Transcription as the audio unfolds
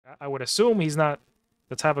I would assume he's not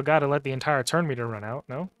the type of guy to let the entire turn meter run out,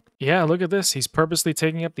 no? Yeah, look at this. He's purposely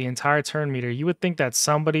taking up the entire turn meter. You would think that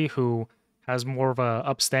somebody who has more of a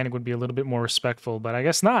upstanding would be a little bit more respectful, but I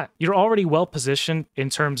guess not. You're already well positioned in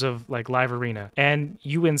terms of like live arena, and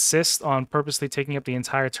you insist on purposely taking up the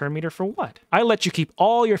entire turn meter for what? I let you keep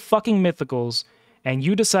all your fucking mythicals, and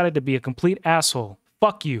you decided to be a complete asshole.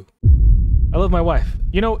 Fuck you. I love my wife.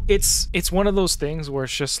 You know, it's one of those things where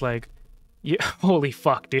it's just like, yeah, holy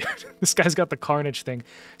fuck, dude. This guy's got the carnage thing.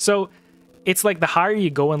 So it's like the higher you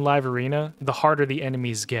go in live arena, the harder the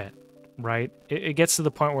enemies get, right? It gets to the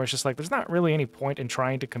point where it's just like, there's not really any point in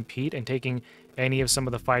trying to compete and taking any of some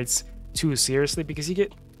of the fights too seriously, because you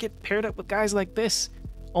get paired up with guys like this,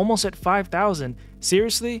 almost at 5,000.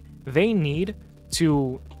 Seriously, they need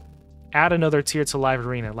to add another tier to live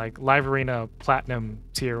arena, like live arena platinum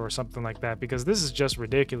tier or something like that, because this is just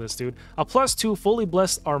ridiculous, dude. A +2 fully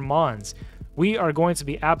blessed Armands. We are going to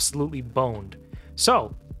be absolutely boned.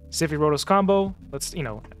 So, Sify Rotos combo, let's, you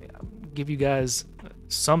know, give you guys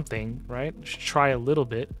something, right? Try a little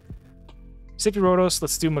bit. Sify Rotos,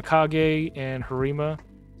 let's do Mikage and Harima.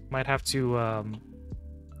 Might have to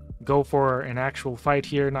go for an actual fight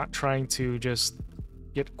here, not trying to just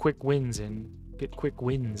get quick wins in.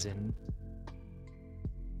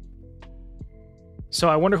 So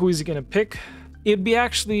I wonder who he's gonna pick. It'd be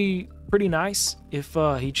actually pretty nice if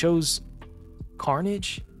he chose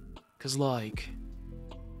Carnage, because like,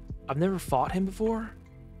 I've never fought him before,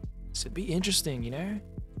 so it'd be interesting, you know?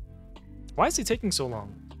 Why is he taking so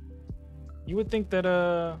long? You would think that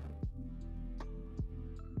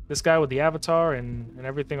this guy with the avatar and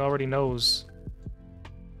everything already knows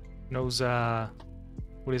what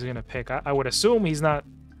he's gonna pick. I would assume he's not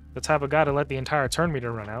the type of guy to let the entire turn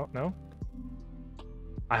meter run out, no?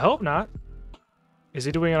 I hope not. Is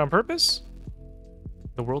he doing it on purpose?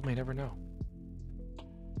 The world may never know.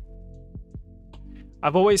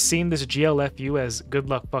 I've always seen this GLFU as good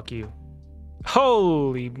luck, fuck you.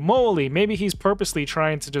 Holy moly, maybe he's purposely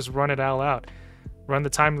trying to just run it all out. Run the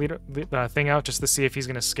time leader thing out just to see if he's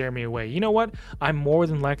gonna scare me away. You know what? I'm more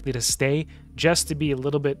than likely to stay just to be a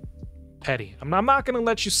little bit petty. I'm not gonna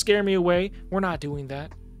let you scare me away. We're not doing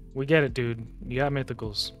that. We get it, dude. You got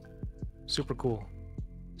mythicals. Super cool.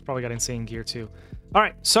 It's probably got insane gear too. All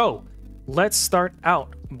right, so let's start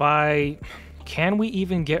out by, can we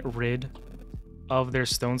even get rid of their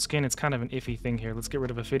stone skin? It's kind of an iffy thing here. Let's get rid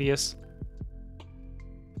of Ophidius.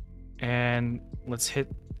 And let's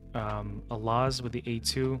hit Alaz with the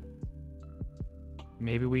A2.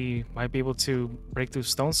 Maybe we might be able to break through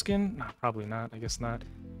stone skin? No, probably not. I guess not.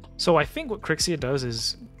 So I think what Crixia does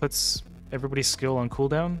is puts everybody's skill on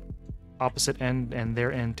cooldown, opposite end and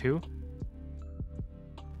their end too.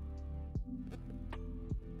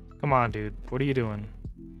 Come on, dude. What are you doing?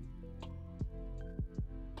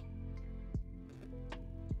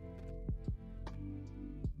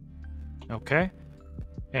 Okay.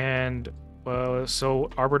 And so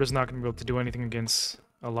Arberto's not going to be able to do anything against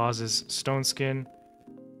Alaz's stone skin.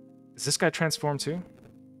 Is this guy transformed too?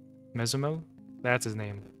 Mesomel? That's his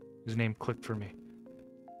name. His name clicked for me.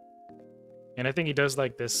 And I think he does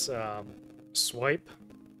like this swipe.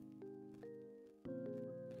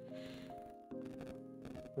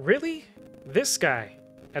 Really? This guy,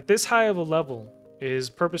 at this high of a level, is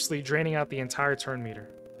purposely draining out the entire turn meter.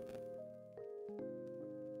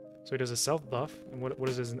 So he does a self buff, and what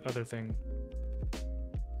is his other thing?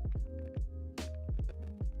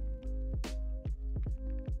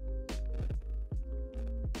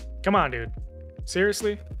 Come on, dude.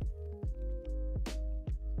 Seriously?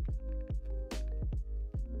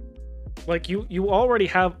 Like, you already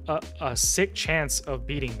have a sick chance of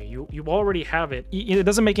beating me. You already have it. It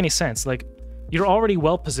doesn't make any sense. Like, you're already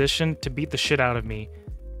well positioned to beat the shit out of me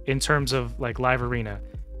in terms of, like, live arena.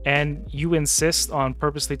 And you insist on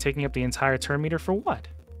purposely taking up the entire turn meter for what?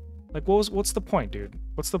 Like, what's the point, dude?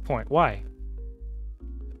 What's the point? Why?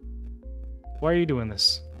 Why are you doing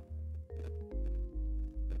this?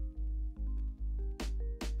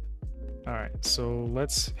 Alright, so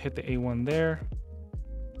let's hit the A1 there.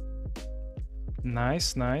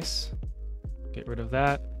 Nice, nice. Get rid of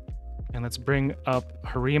that. And let's bring up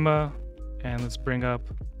Harima. And let's bring up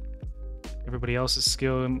everybody else's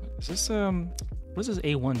skill. Is this, what does this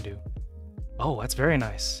A1 do? Oh, that's very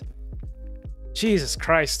nice. Jesus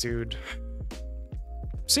Christ, dude.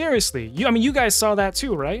 Seriously. I mean, you guys saw that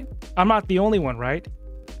too, right? I'm not the only one, right?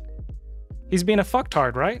 He's being a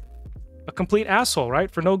fucktard, right? A complete asshole, right?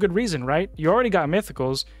 For no good reason, right? You already got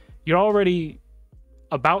mythicals. You're already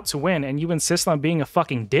about to win, and you insist on being a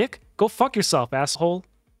fucking dick? Go fuck yourself, asshole.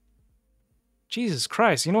 Jesus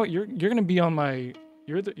Christ. You know what? You're gonna be on my...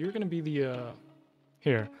 You're gonna be the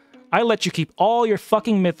Here, I let you keep all your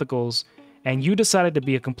fucking mythicals, and you decided to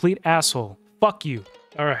be a complete asshole. Fuck you.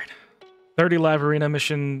 Alright. 30 live arena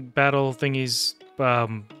mission battle thingies.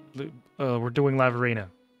 We're doing live arena.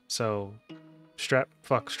 So, strap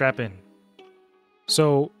in.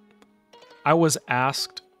 So, I was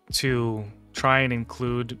asked to try and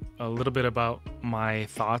include a little bit about my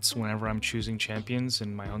thoughts whenever I'm choosing champions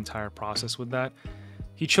and my entire process with that.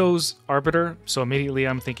 He chose Arbiter, so immediately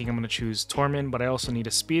I'm thinking I'm going to choose Tormin, but I also need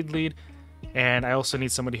a speed lead, and I also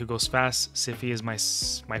need somebody who goes fast. Sify is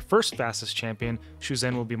my first fastest champion. Shu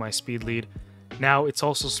Zhen will be my speed lead. Now, it's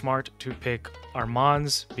also smart to pick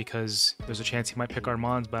Armanz, because there's a chance he might pick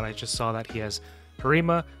Armanz, but I just saw that he has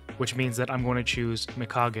Harima, which means that I'm going to choose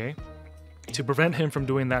Mikage to prevent him from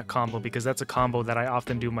doing that combo, because that's a combo that I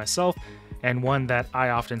often do myself, and one that I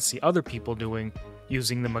often see other people doing,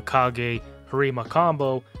 using the Mikage Harima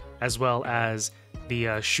combo, as well as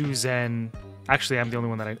the Shu Zhen. Actually, I'm the only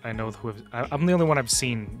one that I know I'm the only one I've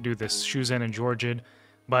seen do this, Shu Zhen and Georgid.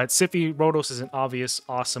 But Sify Rotos is an obvious,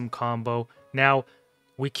 awesome combo. Now,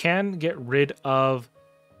 we can get rid of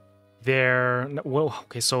their... Well,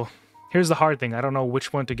 okay, so here's the hard thing. I don't know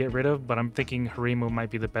which one to get rid of, but I'm thinking Harima might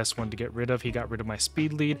be the best one to get rid of. He got rid of my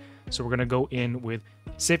speed lead, so we're going to go in with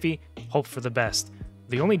Sify, hope for the best.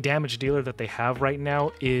 The only damage dealer that they have right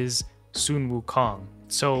now is Sun Wukong.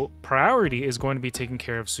 So priority is going to be taking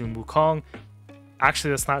care of Sun Wukong. Actually,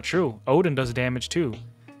 that's not true. Odin does damage too.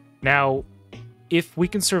 Now, if we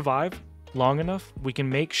can survive long enough, we can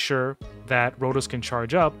make sure that Rotos can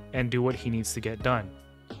charge up and do what he needs to get done.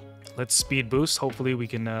 Let's speed boost. Hopefully we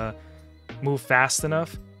can move fast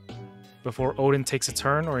enough before Odin takes a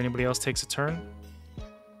turn or anybody else takes a turn.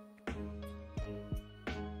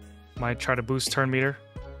 Might try to boost turn meter.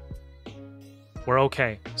 We're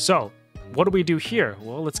okay. So, what do we do here?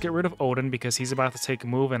 Well, let's get rid of Odin because he's about to take a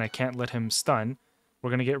move and I can't let him stun. We're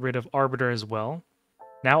going to get rid of Arbiter as well.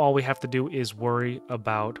 Now all we have to do is worry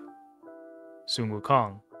about Sun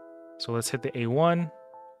Wukong. So let's hit the A1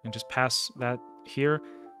 and just pass that here.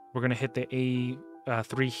 We're going to hit the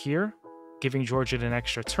A3 here, giving Georgid an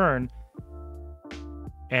extra turn.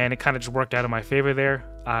 And it kind of just worked out in my favor there.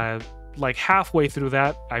 Like halfway through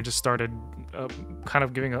that, I just started kind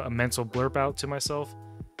of giving a mental blurb out to myself.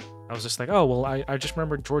 I was just like, oh, well, I just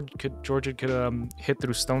remembered Georgid could hit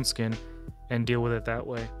through Stone Skin and deal with it that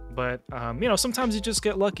way. But, you know, sometimes you just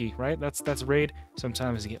get lucky, right? That's Raid.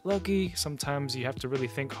 Sometimes you get lucky. Sometimes you have to really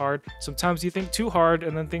think hard. Sometimes you think too hard,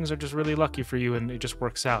 and then things are just really lucky for you, and it just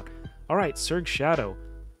works out. All right, Surge Shadow.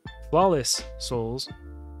 Flawless Souls.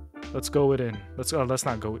 Let's go it in. Let's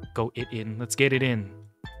not go it in. Let's get it in.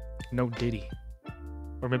 No Diddy.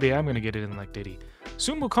 Or maybe I'm going to get it in like Diddy.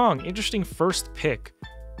 Sun Wukong, interesting first pick.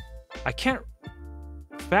 I can't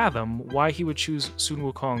fathom why he would choose Sun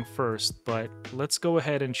Wukong first, but let's go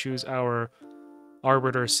ahead and choose our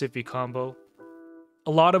Arbiter Sify combo.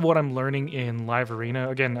 A lot of what I'm learning in Live Arena,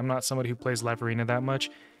 again, I'm not somebody who plays Live Arena that much,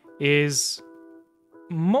 is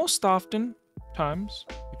most often times,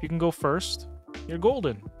 if you can go first, you're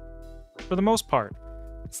golden. For the most part.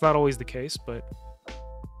 It's not always the case, but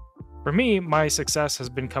for me, my success has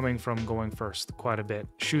been coming from going first quite a bit.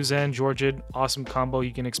 Shu Zhen, Georgid, awesome combo.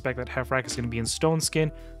 You can expect that Hefrak is going to be in Stone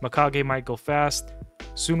Skin. Mikage might go fast.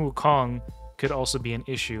 Sun Wukong could also be an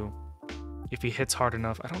issue if he hits hard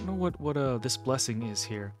enough. I don't know what this blessing is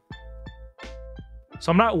here.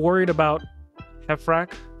 So I'm not worried about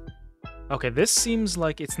Hefrak. Okay, this seems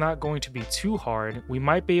like it's not going to be too hard. We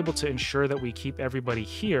might be able to ensure that we keep everybody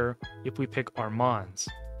here if we pick Armanz.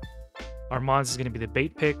 Armanz is going to be the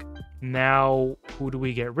bait pick. Now, who do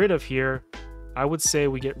we get rid of here? I would say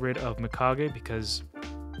we get rid of Mikage because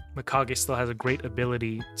Mikage still has a great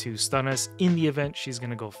ability to stun us in the event she's going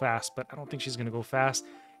to go fast, but I don't think she's going to go fast.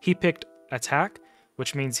 He picked attack,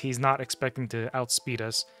 which means he's not expecting to outspeed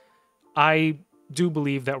us. I do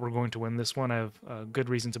believe that we're going to win this one. I have a good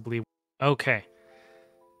reason to believe. Okay.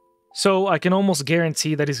 So I can almost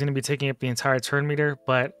guarantee that he's going to be taking up the entire turn meter,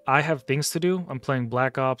 but I have things to do. I'm playing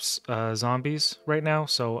Black Ops Zombies right now,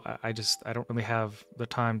 so I don't really have the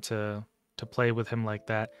time to play with him like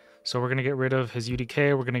that. So we're going to get rid of his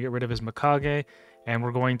UDK, we're going to get rid of his Mikage, and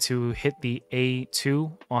we're going to hit the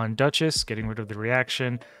A2 on Duchess, getting rid of the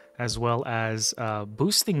reaction, as well as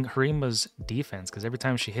boosting Harima's defense, because every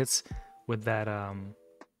time she hits with that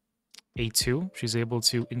A2, she's able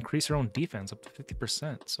to increase her own defense up to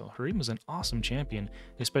 50%. So Harima's an awesome champion,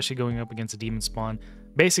 especially going up against a demon spawn.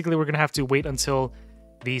 Basically, we're going to have to wait until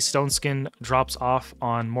the Stone Skin drops off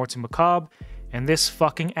on Morton Macabre, and this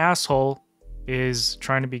fucking asshole is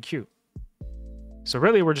trying to be cute. So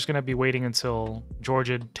really, we're just going to be waiting until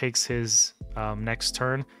Georgid takes his next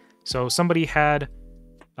turn. So somebody had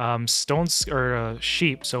Stones or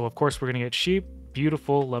sheep. So of course we're gonna get sheep.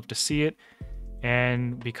 Beautiful, love to see it.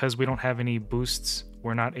 And because we don't have any boosts,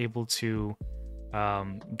 we're not able to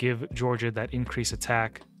give Georgia that increased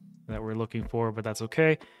attack that we're looking for, but that's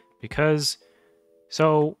okay because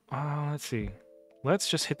let's see. Let's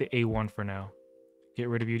just hit the A1 for now. Get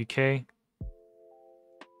rid of UDK.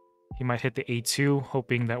 He might hit the A2,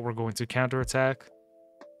 hoping that we're going to counterattack.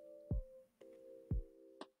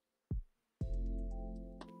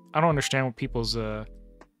 I don't understand what people's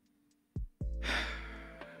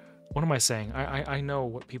what am I saying? I know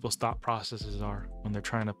what people's thought processes are when they're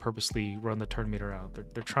trying to purposely run the turn meter out.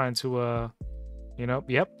 They're trying to you know,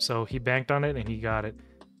 yep, so he banked on it and he got it.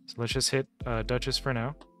 So let's just hit Duchess for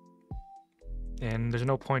now. And there's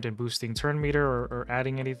no point in boosting turn meter or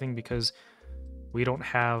adding anything because we don't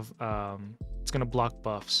have it's gonna block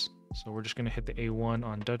buffs. So we're just gonna hit the A1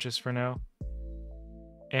 on Duchess for now.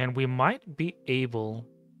 And we might be able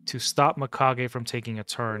to stop Mikage from taking a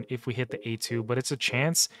turn if we hit the A2, but it's a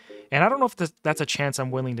chance. And I don't know if that's a chance I'm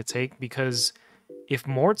willing to take, because if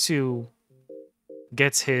Mortu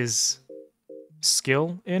gets his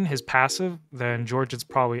skill in, his passive, then George is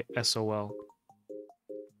probably SOL.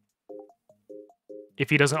 If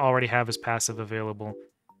he doesn't already have his passive available.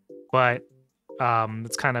 But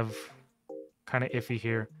it's kind of iffy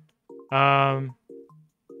here.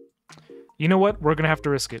 You know what? We're gonna have to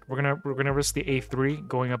risk it. We're gonna risk the A3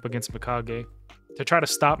 going up against Mikage to try to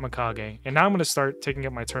stop Mikage. And now I'm gonna start taking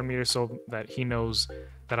up my turn meter so that he knows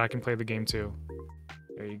that I can play the game too.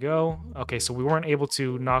 There you go. Okay, so we weren't able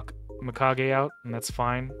to knock Mikage out, and that's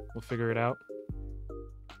fine. We'll figure it out.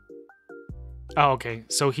 Oh, okay.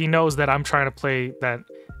 So he knows that I'm trying to play that.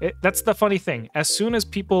 That's the funny thing. As soon as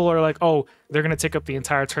people are like, oh, they're gonna take up the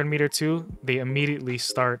entire turn meter too, they immediately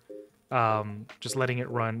start just letting it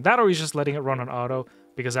run. That, or he's just letting it run on auto,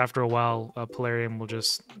 because after a while, PLARIUM will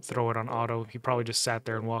just throw it on auto. He probably just sat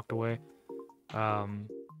there and walked away.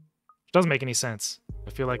 Doesn't make any sense. I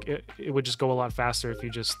feel like it would just go a lot faster if you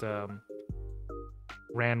just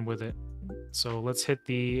ran with it. So let's hit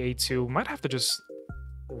the A2. Might have to just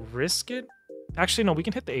risk it. Actually, no, we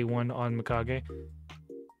can hit the A1 on Mikage.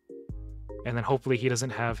 And then hopefully he doesn't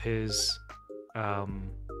have his, what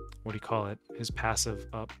do you call it? His passive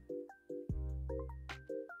up.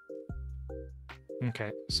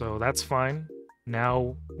 Okay, so that's fine.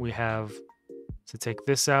 Now we have to take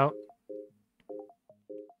this out.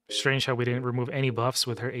 Strange how we didn't remove any buffs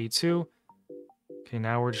with her A2. Okay,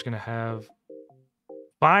 now we're just gonna have...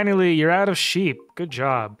 Finally, you're out of sheep. Good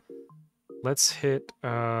job. Let's hit,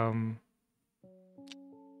 yeah,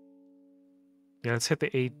 let's hit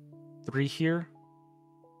the A3 here.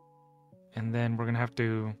 And then we're gonna have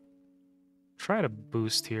to try to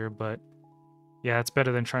boost here, but yeah, it's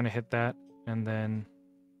better than trying to hit that. And then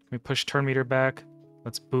we push turn meter back.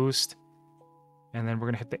 Let's boost. And then we're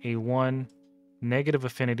going to hit the A1. Negative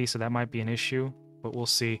affinity, so that might be an issue, but we'll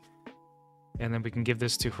see. And then we can give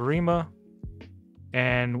this to Harima.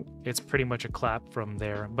 And it's pretty much a clap from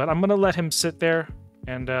there. But I'm going to let him sit there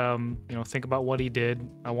and, you know, think about what he did.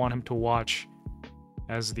 I want him to watch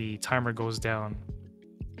as the timer goes down,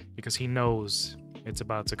 because he knows it's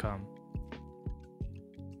about to come.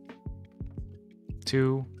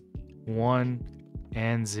 2, 1,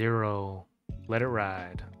 and 0. Let it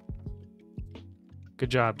ride. Good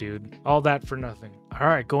job, dude. All that for nothing. All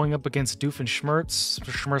right, going up against Doofenshmirtz,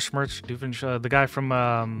 the guy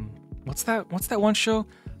from what's that one show?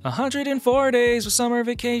 104 days of summer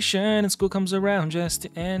vacation and school comes around just to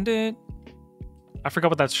end it. I forgot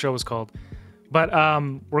what that show was called. But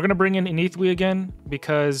we're gonna bring in Inithwi again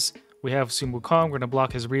because we have Sun Wukong. We're gonna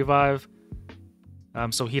block his revive,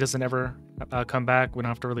 so he doesn't ever come back. We don't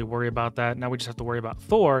have to really worry about that. Now we just have to worry about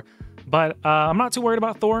Thor. But I'm not too worried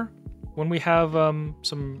about Thor when we have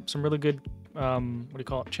some really good what do you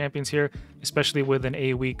call it, champions here, especially with an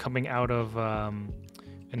AoE coming out of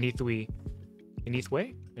Inithwi,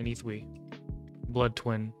 Blood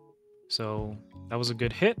Twin. So that was a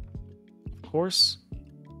good hit, of course.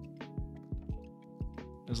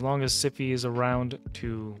 As long as Siphi is around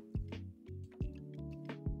to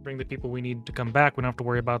bring the people we need to come back, we don't have to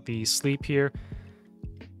worry about the sleep here.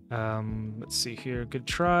 Let's see here. Good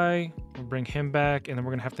try. We'll bring him back, and then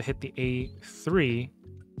we're gonna have to hit the A3.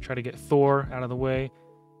 Try to get Thor out of the way.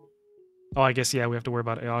 Oh, I guess, yeah, we have to worry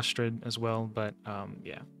about Eostrid as well, but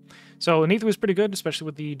yeah. So Anitha was pretty good, especially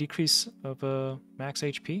with the decrease of max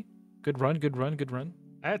HP. Good run, good run, good run.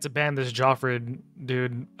 I had to ban this Joffred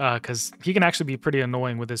dude, because he can actually be pretty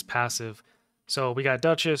annoying with his passive. So we got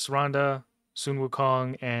Duchess, Rhonda, Sun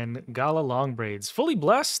Wukong, and Gala Longbraids. Fully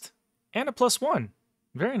blessed, and a +1.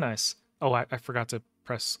 Very nice. Oh, I forgot to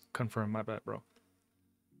press confirm. My bad, bro.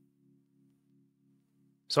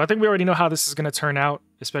 So I think we already know how this is going to turn out,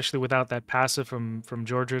 especially without that passive from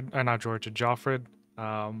Georgia, not Georgia, Joffred.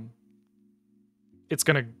 It's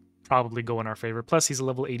going to probably go in our favor. Plus, he's a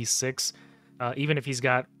level 86. Even if he's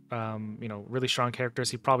got, really strong characters,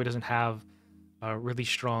 he probably doesn't have really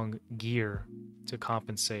strong gear to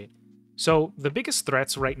compensate. So the biggest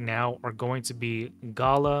threats right now are going to be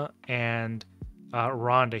Gala and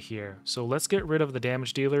Rhonda here. So let's get rid of the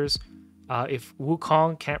damage dealers. If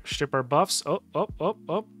Wukong can't strip our buffs... Oh.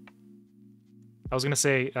 I was going to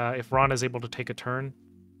say, if Rhonda is able to take a turn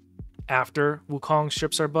after Wukong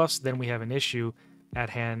strips our buffs, then we have an issue at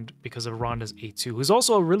hand because of Rhonda's A2, who's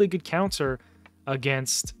also a really good counter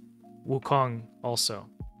against Wukong also.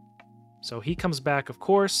 So he comes back, of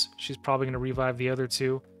course. She's probably going to revive the other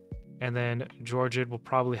two. And then Georgid will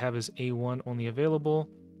probably have his A1 only available.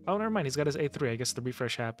 Oh, never mind. He's got his A3. I guess the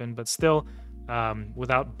refresh happened. But still,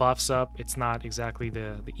 without buffs up, it's not exactly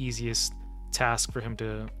the easiest task for him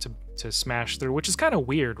to smash through, which is kind of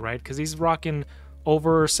weird, right? Because he's rocking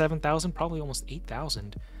over 7,000, probably almost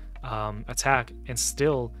 8,000 attack. And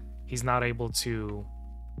still, he's not able to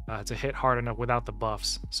hit hard enough without the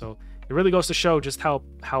buffs. So it really goes to show just how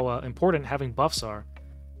important having buffs are.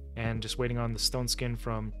 And just waiting on the stone skin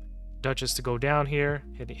from Duchess to go down here,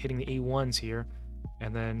 hitting the A1s here,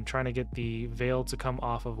 and then trying to get the veil to come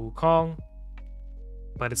off of Wukong,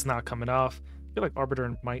 but it's not coming off. I feel like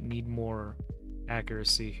Arbiter might need more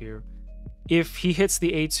accuracy here. If he hits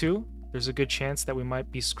the A2, there's a good chance that we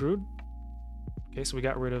might be screwed. Okay, so we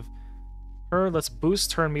got rid of her. Let's boost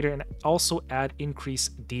turn meter and also add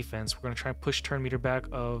increased defense. We're going to try and push turn meter back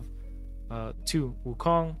to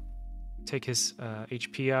Wukong, take his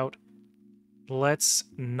HP out. Let's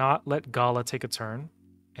not let Gala take a turn.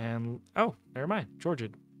 And, oh, never mind.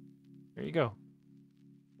 Georgid. There you go.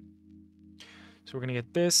 So we're going to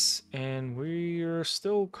get this, and we're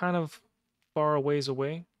still kind of far a ways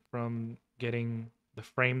away from getting the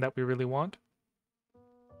frame that we really want.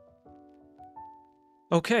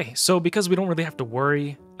 Okay, so because we don't really have to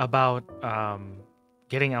worry about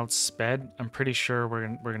getting outsped, I'm pretty sure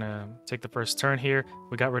we're gonna take the first turn here.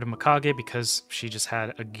 We got rid of Mikage because she just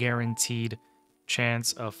had a guaranteed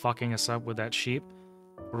chance of fucking us up with that sheep.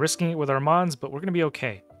 We're risking it with our Mons, but we're gonna be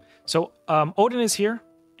okay. So Odin is here,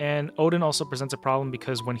 and Odin also presents a problem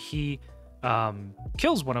because when he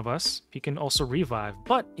kills one of us, he can also revive.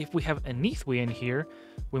 But if we have Anithwi in here,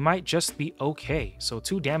 we might just be okay. So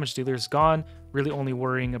 2 damage dealers gone, really only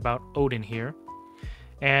worrying about Odin here.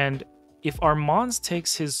 And if our Mons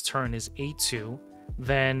takes his turn, his A2,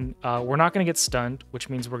 then we're not going to get stunned, which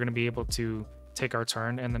means we're going to be able to take our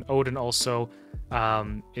turn. And then Odin also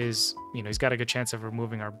he's got a good chance of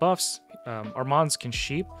removing our buffs. Our Mons can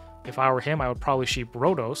sheep. If I were him, I would probably sheep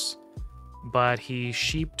Rhodos, but he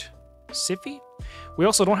sheeped Siphi. We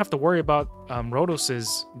also don't have to worry about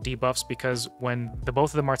Rhodos's debuffs because when the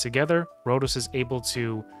both of them are together, Rhodos is able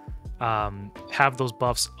to have those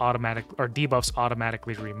buffs debuffs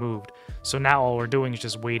automatically removed. So now all we're doing is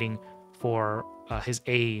just waiting for his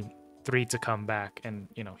A3 to come back, and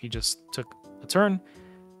he just took a turn,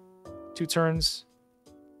 2 turns,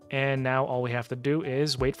 and now all we have to do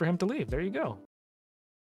is wait for him to leave. There you go.